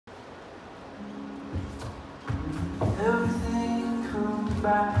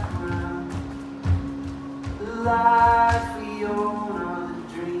back around. The life we own are the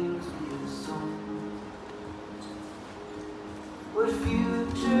dreams we assume. What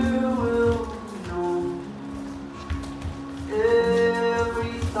future will we know?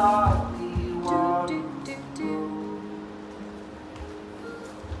 Every thought we want to grow.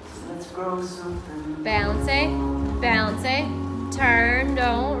 So let's grow something. Bounce, bounce, turn,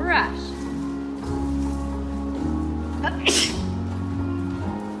 don't rush.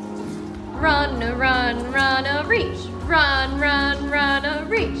 Run, run, run, a reach. Run, run, run, a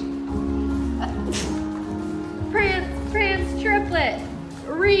reach. Prance, prance, triplet.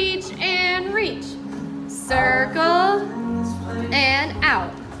 Reach and reach. Circle and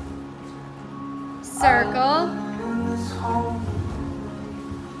out. Circle.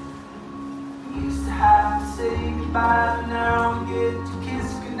 Used to have to say goodbye, but now we get to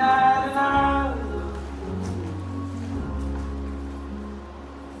kiss goodnight and I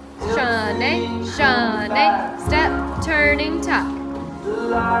Shane, Shane, step, turning tuck.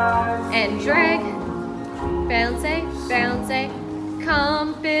 And drag, bounce, bounce,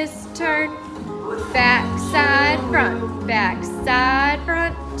 compass, turn. Back, side,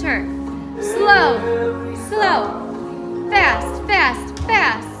 front, turn. Slow, slow, fast, fast,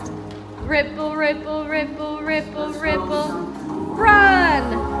 fast. Ripple, ripple, ripple, ripple, ripple. Run!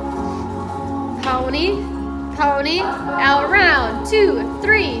 Pony, pony, out round. 2,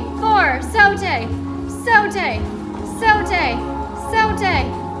 3, 4. Saute, saute, saute, saute.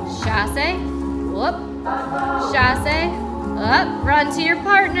 Chasse, whoop. Chasse, up. Run to your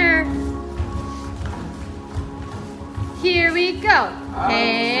partner. Here we go.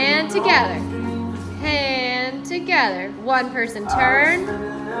 Hand together. Hand together. One person turn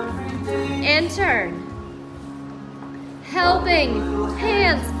and turn. Helping.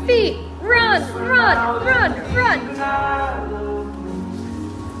 Hands, feet. Run, run, run, run.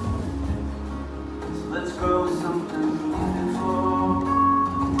 Let's grow something beautiful.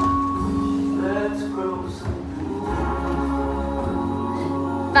 Let's grow something.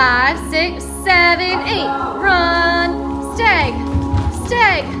 5, 6, 7, 8. Run. Stag,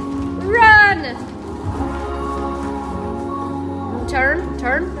 stag, run. Turn,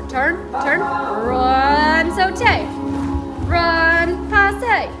 turn, turn, turn. Run, saute. Run,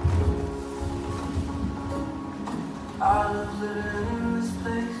 passe. I love living in this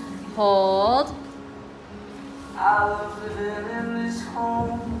place. Hold. I love living in this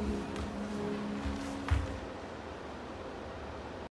home.